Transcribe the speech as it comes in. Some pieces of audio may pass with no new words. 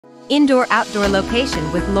Indoor-outdoor location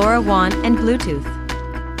with LoRaWAN and Bluetooth.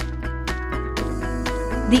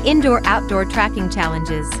 The Indoor-Outdoor Tracking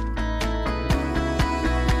Challenges.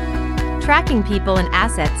 Tracking people and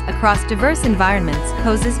assets across diverse environments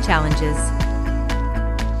poses challenges.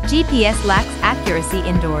 GPS lacks accuracy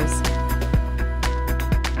indoors.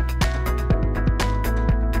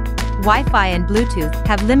 Wi-Fi and Bluetooth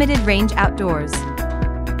have limited range outdoors.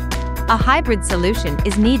 A hybrid solution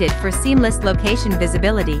is needed for seamless location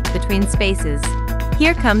visibility between spaces.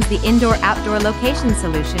 Here comes the indoor-outdoor location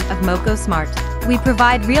solution of MoCo Smart. We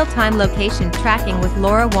provide real-time location tracking with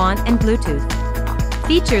LoRaWAN and Bluetooth.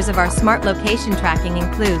 Features of our smart location tracking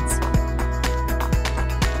includes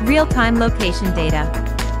real-time location data,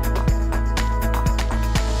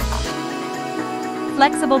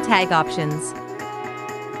 flexible tag options,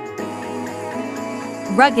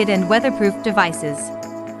 rugged and weatherproof devices,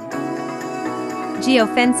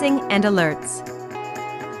 geofencing and alerts,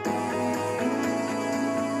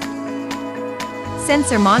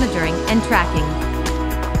 sensor monitoring and tracking.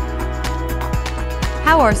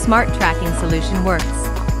 How our smart tracking solution works.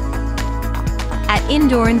 At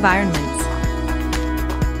indoor environments.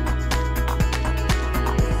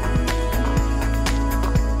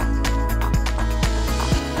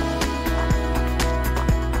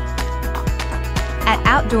 At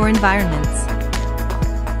outdoor environments.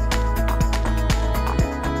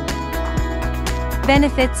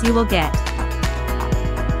 Benefits you will get.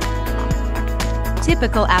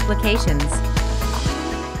 Typical applications.